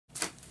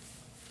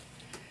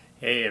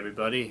Hey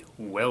everybody,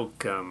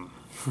 welcome.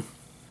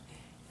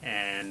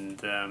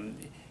 And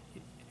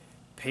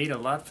paid a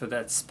lot for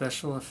that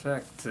special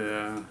effect.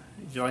 Did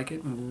you like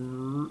it?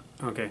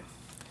 Okay.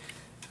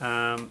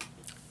 Um,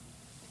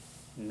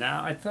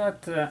 Now I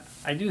thought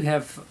I do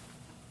have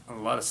a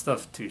lot of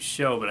stuff to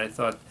show, but I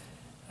thought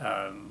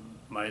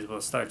might as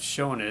well start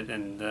showing it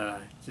and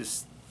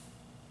just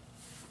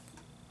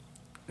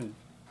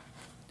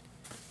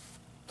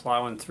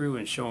plowing through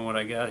and showing what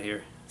I got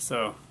here.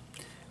 So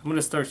I'm going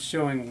to start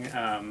showing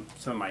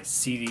some of my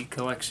CD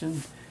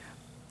collection.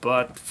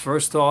 But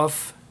first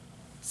off,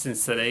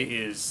 since today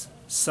is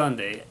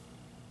Sunday,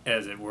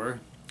 as it were,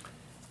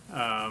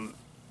 I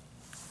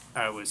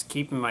was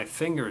keeping my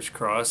fingers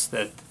crossed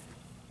that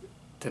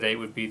today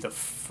would be the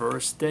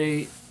first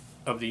day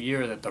of the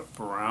year that the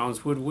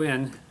Browns would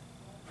win,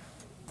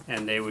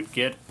 and they would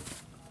get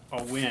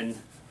a win.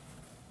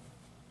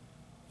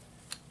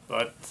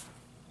 But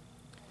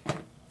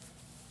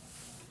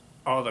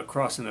all the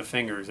crossing the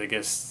fingers, I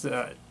guess,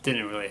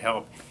 didn't really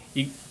help.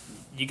 You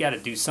got to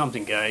do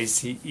something,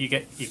 guys. You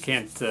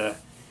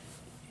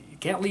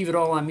can't leave it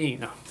all on me.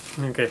 No,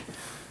 okay.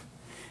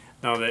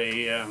 No,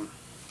 they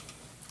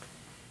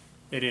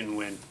didn't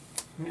win.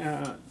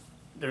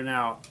 They're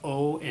now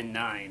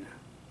 0-9.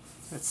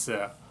 That's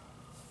a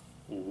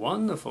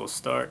wonderful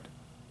start.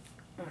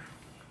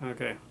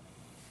 Okay.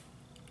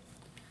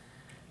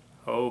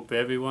 Hope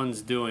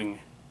everyone's doing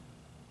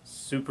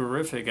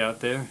superific out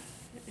there.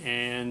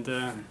 And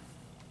I'm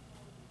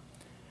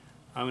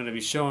going to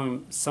be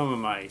showing some of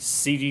my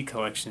CD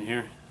collection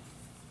here.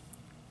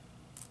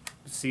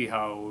 See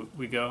how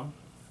we go.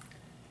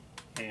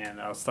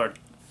 And I'll start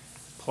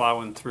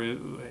plowing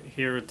through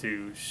here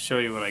to show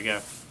you what I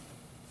got.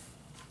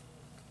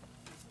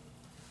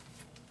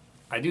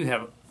 I do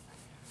have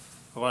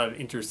a lot of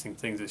interesting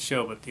things to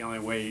show, but the only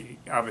way,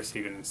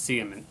 obviously, you're going to see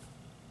them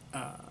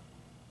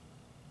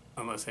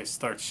unless I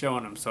start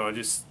showing them. So I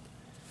just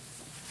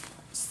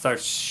start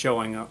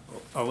showing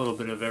a little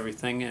bit of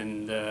everything,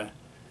 and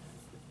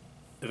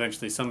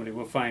eventually somebody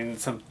will find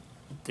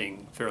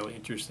something fairly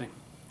interesting.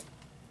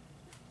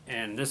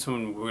 And this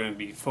one we're going to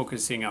be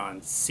focusing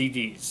on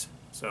CDs.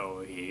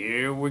 So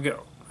here we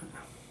go.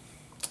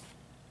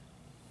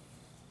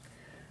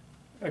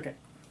 Okay.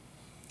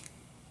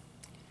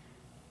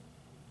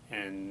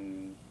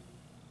 And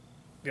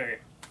okay.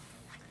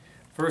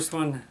 First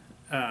one,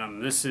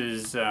 this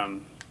is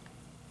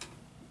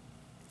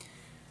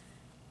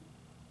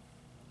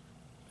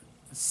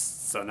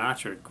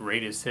Sinatra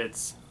Greatest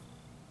Hits.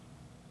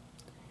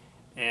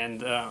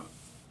 And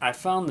I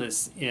found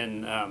this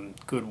in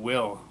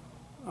Goodwill.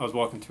 I was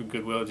walking through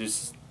Goodwill,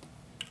 just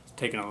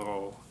taking a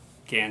little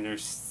gander,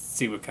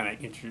 see what kind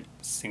of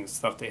interesting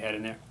stuff they had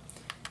in there.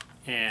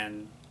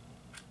 And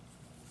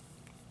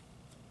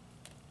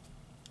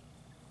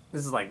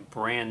this is like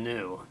brand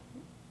new.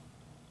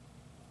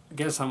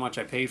 Guess how much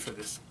I paid for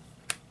this?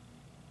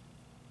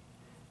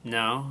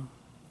 No?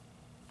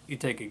 You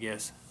take a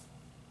guess.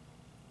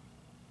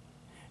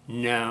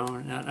 No,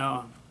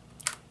 no.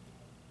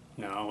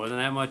 No, it wasn't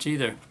that much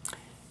either.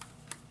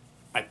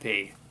 I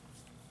paid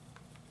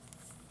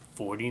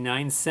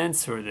 49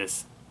 cents for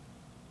this.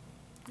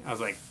 I was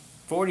like,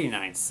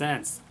 49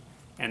 cents?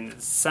 And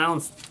it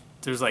sounds,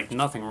 there's like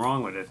nothing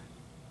wrong with it.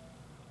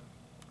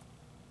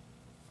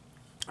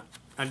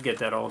 I'd get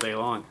that all day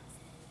long.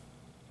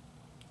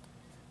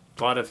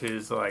 A lot of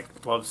his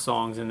like love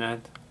songs in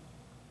that.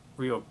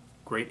 Real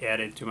great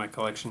added to my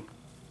collection.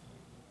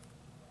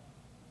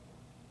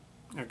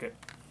 Okay.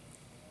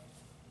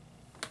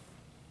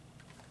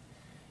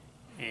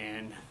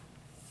 And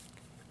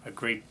a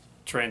great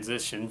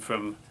transition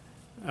from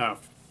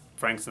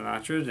Frank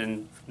Sinatra.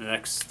 And the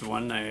next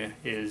one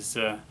is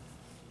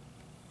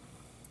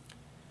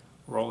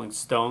Rolling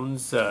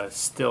Stones,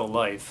 Still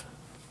Life,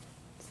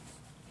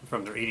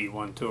 from their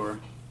 '81 tour.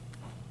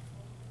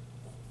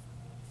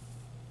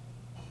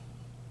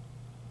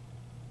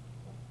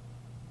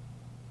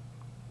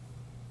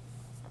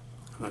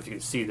 I don't know if you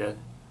can see that.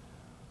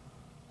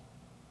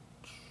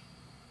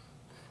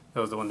 That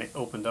was the one they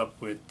opened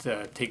up with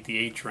Take the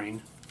A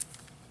Train.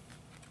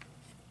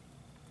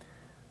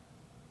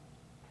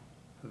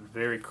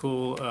 Very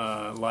cool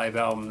live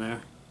album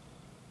there.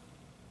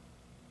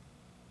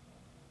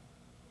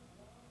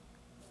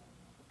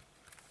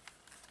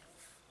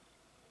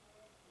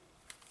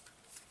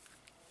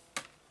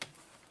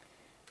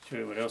 Show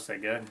you what else I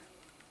got.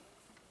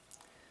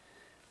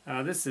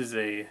 This is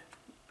a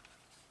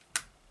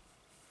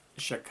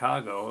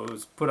Chicago. It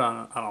was put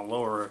on a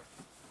lower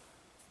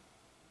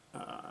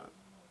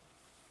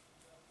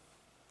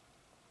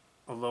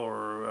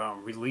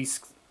release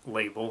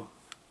label.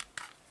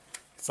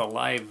 It's a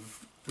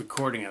live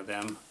recording of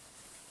them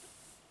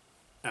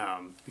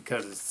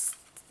because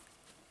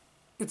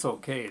it's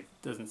okay. It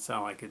doesn't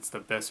sound like it's the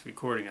best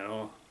recording at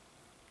all.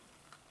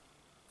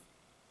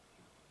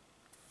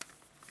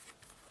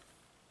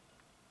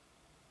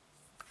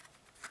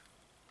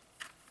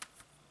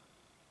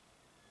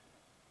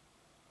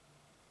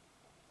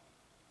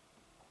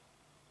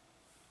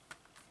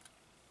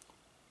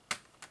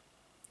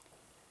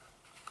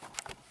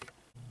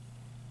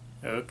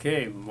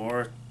 Okay,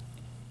 more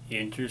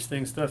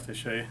interesting stuff to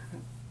show you.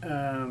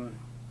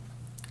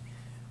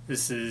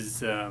 This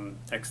is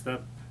next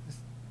up.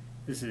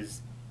 This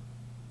is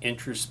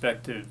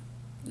introspective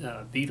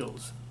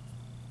Beatles,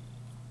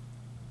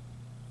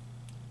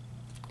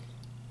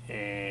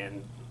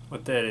 and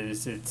what that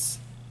is, it's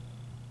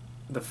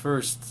the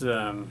first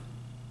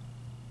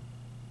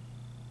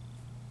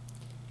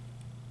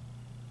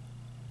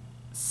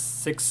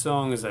six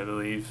songs, I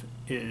believe,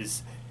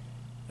 is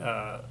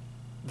the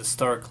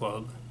Star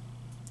Club,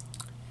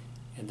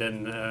 and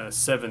then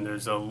 7,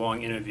 there's a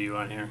long interview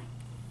on here.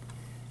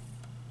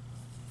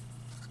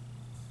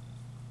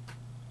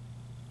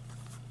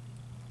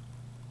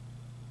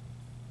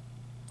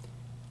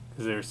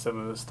 Because there's some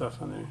of the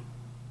stuff on there.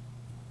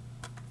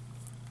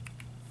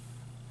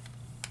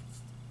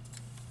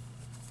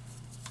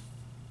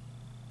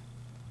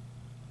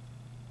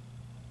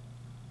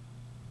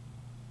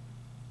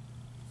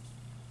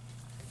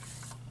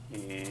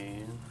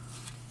 And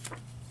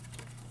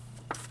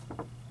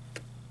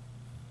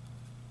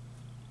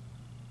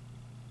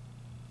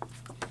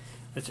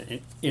that's an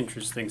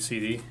interesting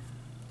CD.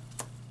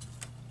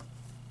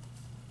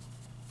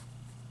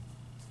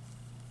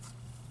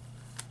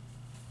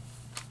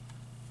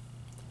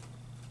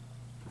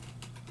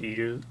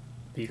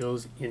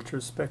 Beatles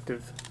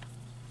Introspective.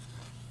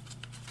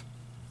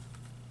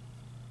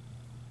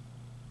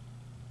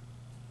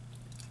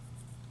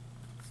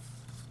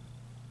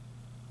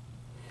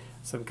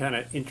 Some kind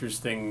of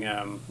interesting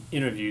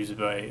interviews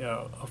by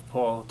of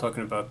Paul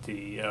talking about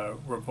the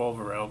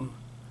Revolver album.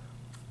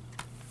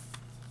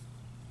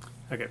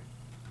 Okay.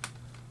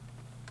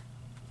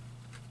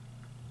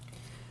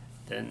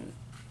 Then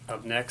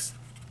up next,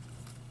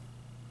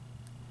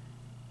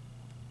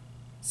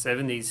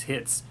 70s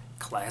hits,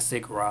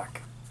 classic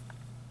rock.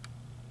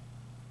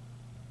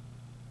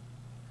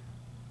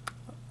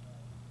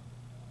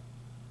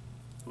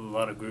 A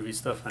lot of groovy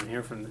stuff on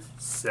here from the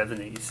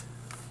 70s.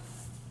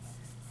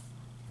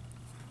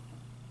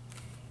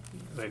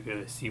 You might be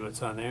able to see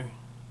what's on there.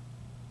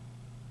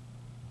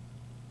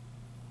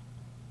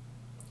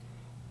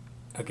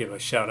 I'll give a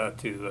shout out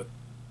to a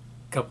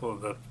couple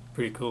of the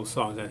pretty cool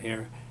songs on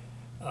here.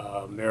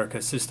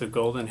 America's Sister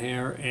Golden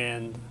Hair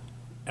and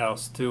Al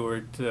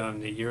Stewart,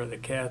 The Year of the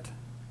Cat.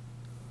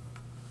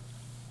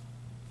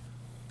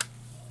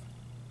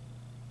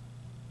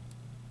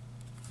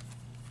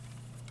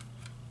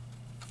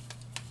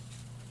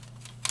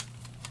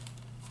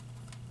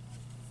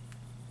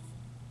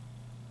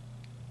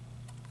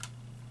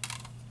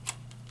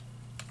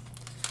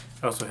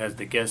 Also has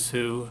the Guess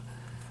Who,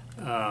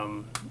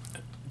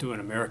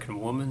 doing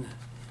American Woman,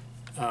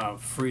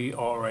 Free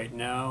All Right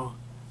Now.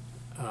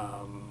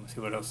 Let's see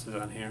what else is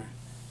on here.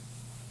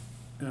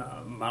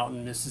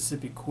 Mountain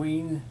Mississippi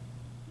Queen,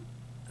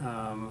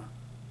 Doobie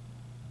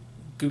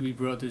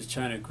Brothers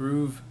China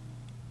Groove,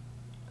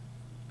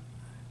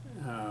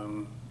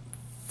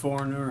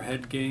 Foreigner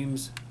Head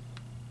Games,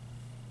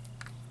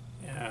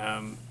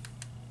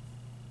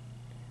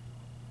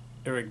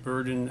 Eric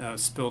Burdon,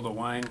 Spill the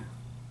Wine.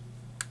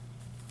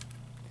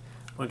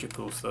 Bunch of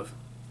cool stuff.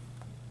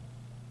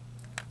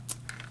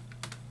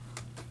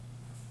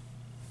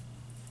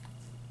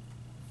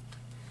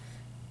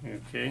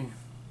 Okay.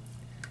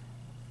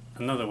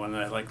 Another one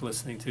that I like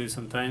listening to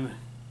sometime,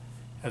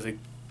 has a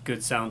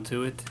good sound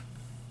to it.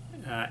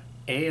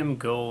 AM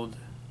Gold,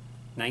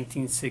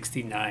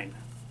 1969.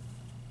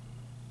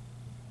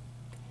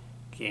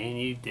 Can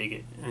you dig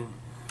it?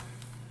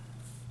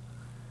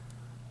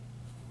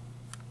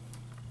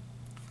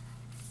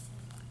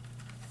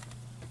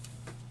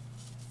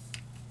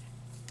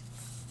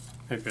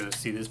 I'd better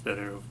see this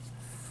better,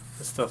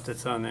 the stuff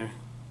that's on there.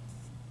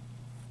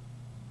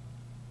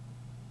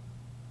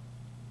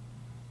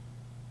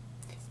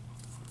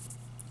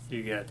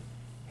 You got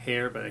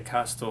Hair by the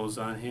Costals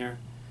on here.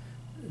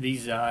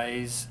 These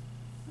Eyes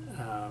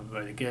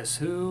by the Guess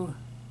Who.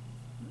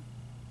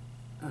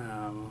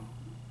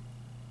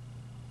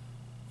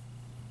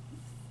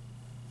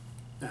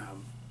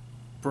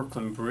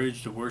 Brooklyn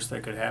Bridge, The Worst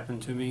That Could Happen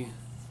to Me.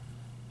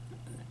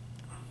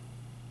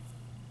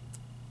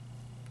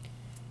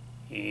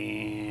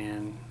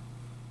 And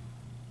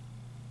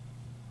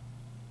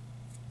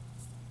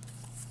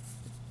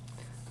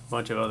a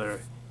bunch of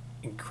other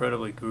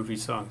incredibly groovy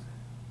songs.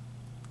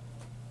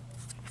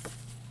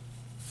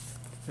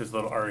 There's a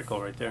little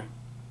article right there.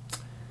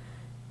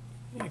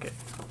 Okay.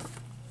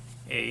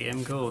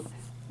 AM Gold,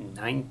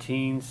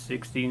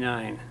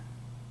 1969.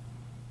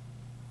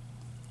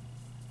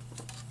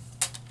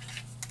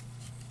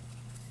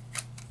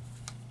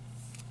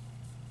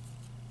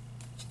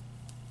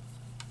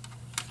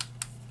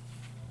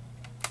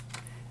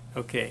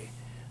 Okay,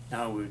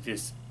 now we've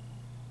just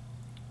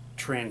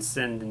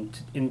transcended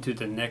into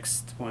the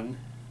next one.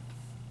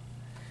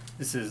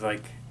 This is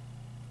like,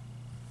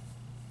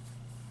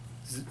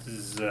 this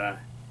is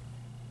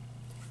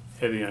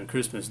heavy on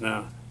Christmas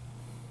now.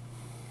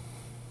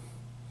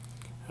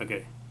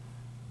 Okay.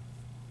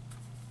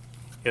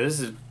 Yeah,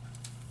 this is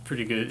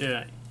pretty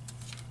good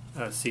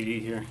CD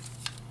here.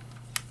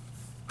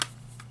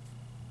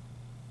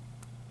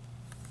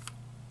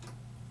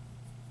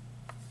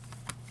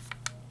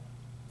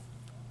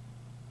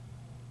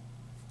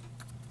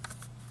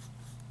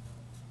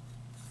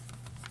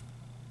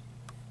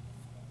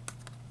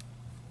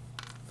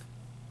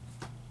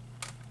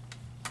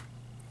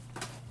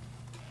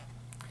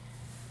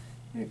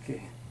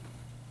 Okay.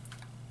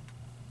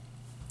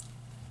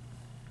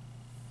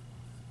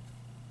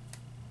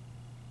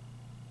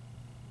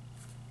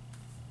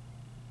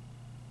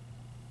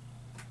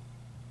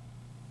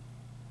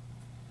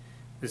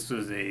 This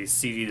was a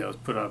CD that was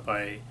put out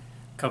by a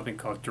company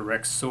called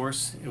Direct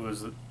Source. It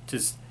was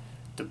just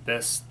the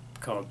best,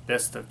 called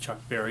Best of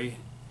Chuck Berry.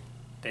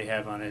 They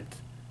have on it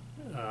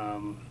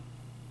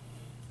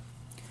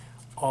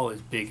all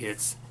his big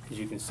hits, as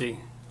you can see.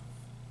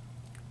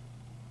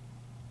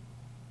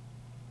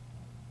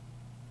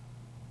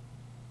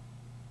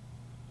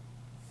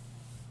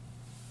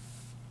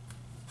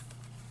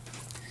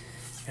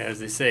 As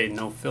they say,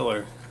 no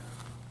filler.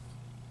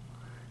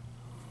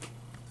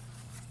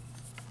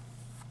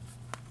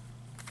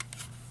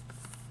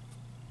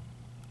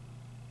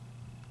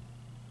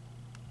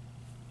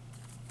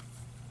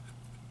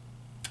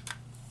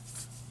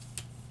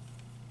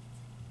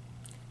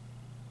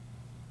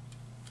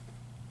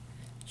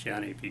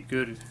 Johnny B.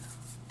 Goode.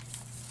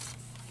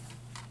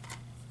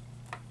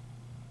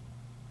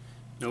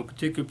 No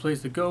Particular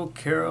Place to Go,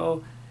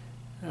 Carol,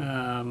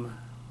 and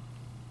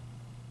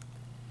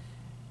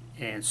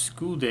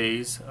School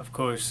Days. Of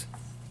course,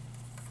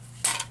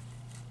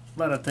 a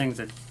lot of things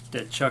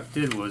that Chuck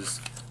did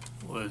was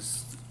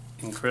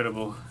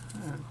incredible.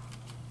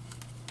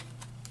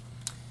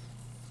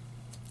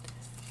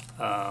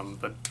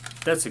 But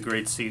that's a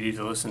great CD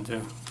to listen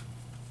to.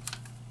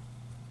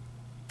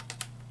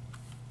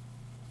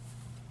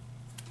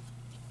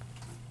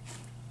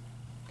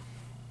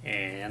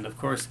 And of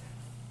course,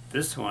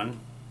 this one,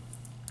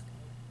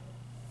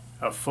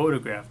 a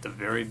photograph, the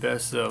very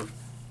best of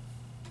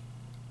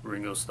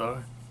Ringo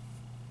Starr.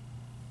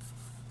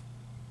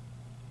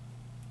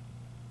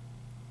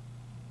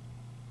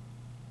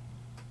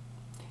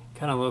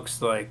 Kind of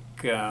looks like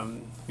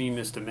Me,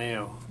 Mr.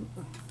 Mayo.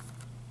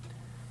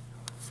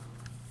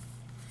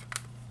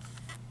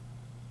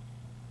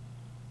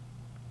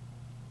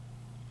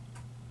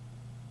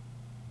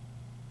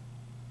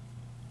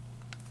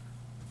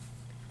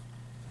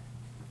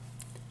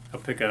 I'll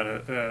pick out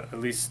at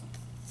least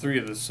 3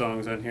 of the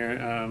songs on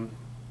here.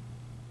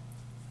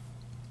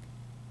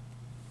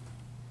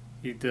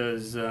 He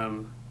does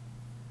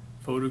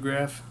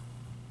Photograph,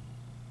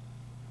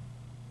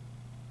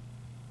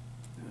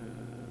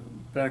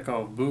 Back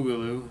Off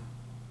Boogaloo,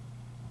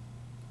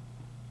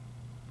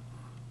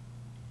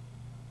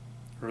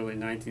 early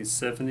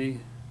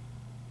 1970.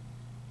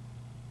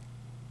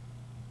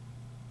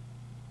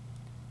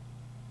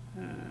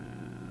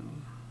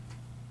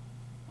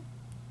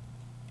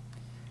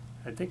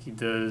 I think he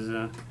does,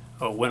 early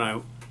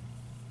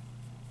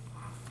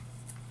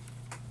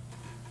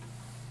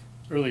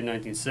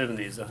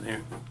 1970s on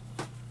here.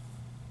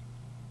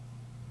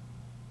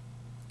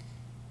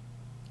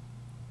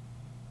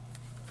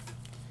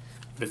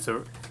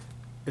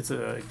 It's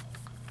a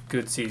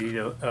good CD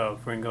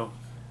of Ringo,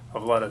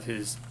 of a lot of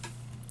his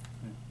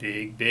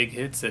big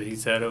hits that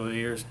he's had over the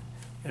years,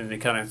 and they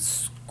kind of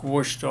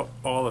squished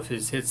all of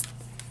his hits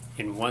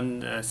in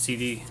one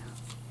CD.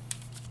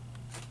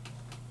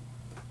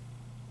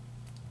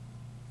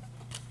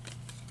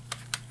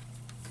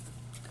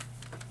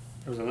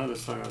 There was another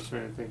song I was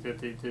trying to think that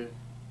they did.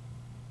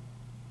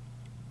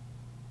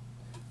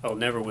 Oh,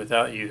 Never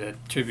Without You,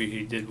 that tribute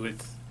he did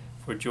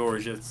for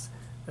George.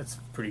 That's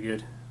pretty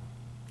good.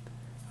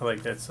 I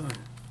like that song.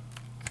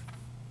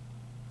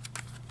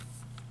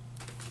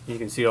 You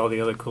can see all the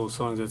other cool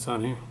songs that's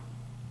on here.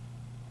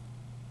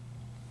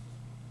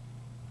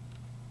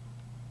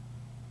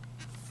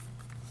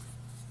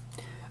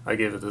 I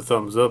gave it a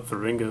thumbs up for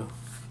Ringo.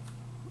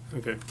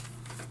 Okay.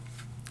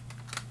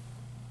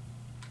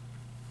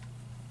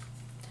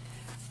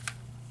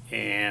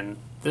 And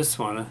this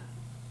one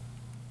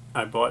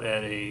I bought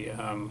at a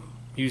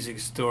music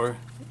store,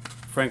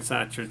 Frank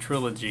Sinatra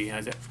Trilogy.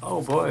 I said,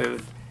 oh boy,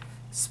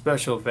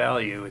 special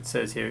value. It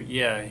says here,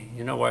 yeah,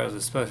 you know why it was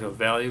a special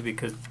value?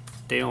 Because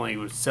they only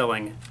were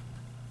selling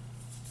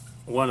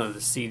one of the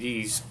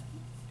CDs.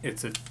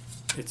 It's a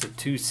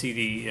 2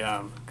 CD,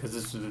 because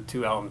this was a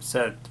 2 album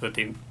set, but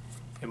it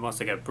must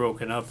have got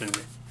broken up, and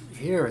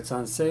here it's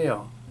on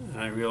sale.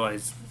 And I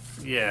realized,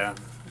 yeah,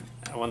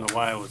 I wonder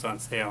why it was on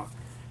sale.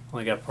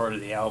 Only got part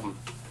of the album.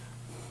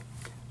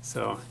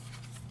 So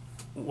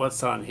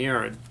what's on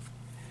here, it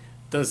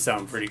does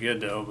sound pretty good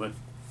though, but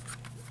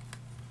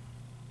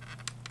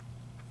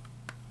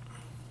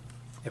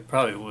it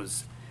probably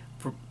was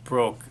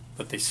broke,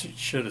 but they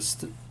should have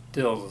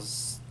still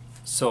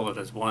sold it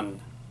as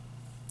one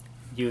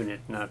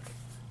unit, not.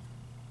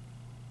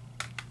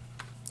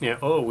 Yeah,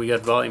 oh, we got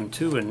volume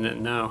 2 in it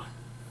now.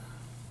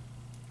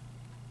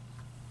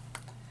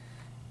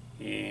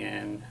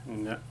 And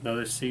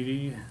another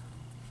CD.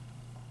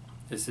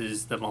 This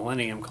is the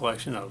Millennium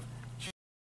Collection of